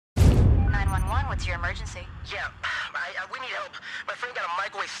911, what's your emergency? Yeah, we need help. My friend got a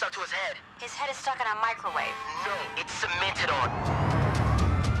microwave stuck to his head. His head is stuck in a microwave. No, it's cemented on.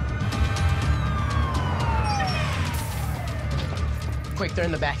 Quick, they're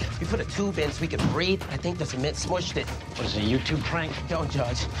in the back. We put a tube in so we could breathe. I think the cement smushed it. What is it, a YouTube prank? Don't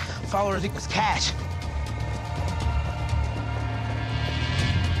judge. Followers equals cash.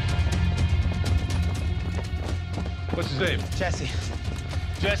 What's his name? Jesse.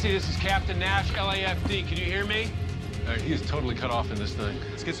 Jesse, this is Captain Nash, LAFD. Can you hear me? He is totally cut off in this thing.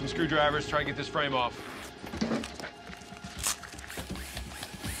 Let's get some screwdrivers, try and get this frame off.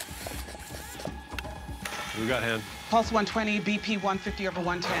 What do we got, Hen? Pulse 120, BP 150 over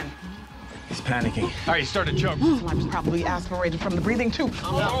 110. He's panicking. All right, he started to choke. So I was probably aspirated from the breathing tube.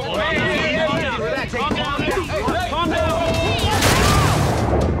 Calm down.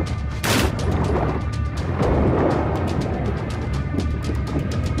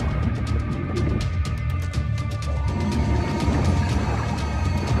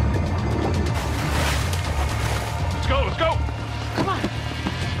 Let's go. Come on.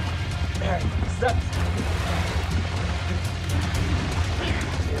 All right, step.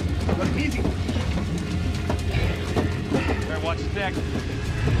 Easy. All right, watch his neck.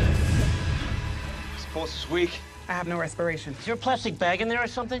 His pulse is weak. I have no respiration. Is there a plastic bag in there or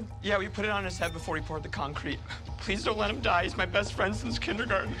something? Yeah, we put it on his head before he poured the concrete. Please don't let him die. He's my best friend since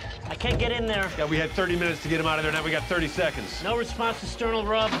kindergarten. I can't get in there. Yeah, we had 30 minutes to get him out of there. Now we got 30 seconds. No response to sternal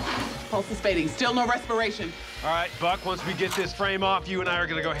rub. Pulse is fading. Still no respiration. All right, Buck, once we get this frame off, you and I are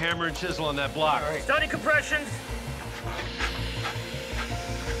going to go hammer and chisel on that block. All right. Starting compressions.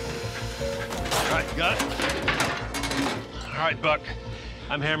 All right, got it? All right, Buck.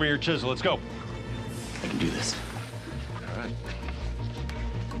 I'm hammering your chisel. Let's go. I can do this. All right.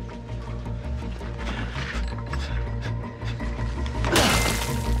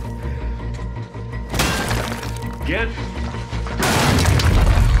 Again.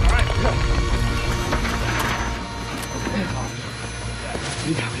 All right.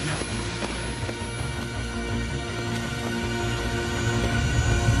 We got it.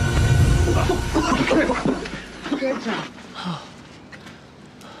 Good job.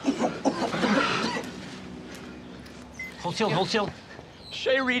 Hold still, hold still.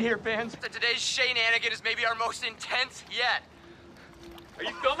 Shay Reed here, fans. Today's Shay-nanigans is maybe our most intense yet. Are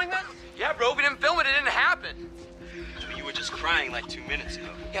you filming this? Yeah, bro, we didn't film it. It didn't happen. So you were just crying like 2 minutes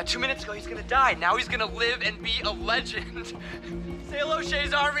ago. Yeah, 2 minutes ago, he's gonna die. Now he's gonna live and be a legend. Say hello,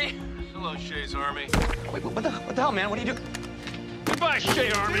 Shay's Army. Hello, Shay's Army. Wait, what the hell, man? What are you doing? Goodbye,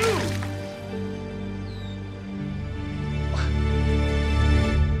 Shay Army.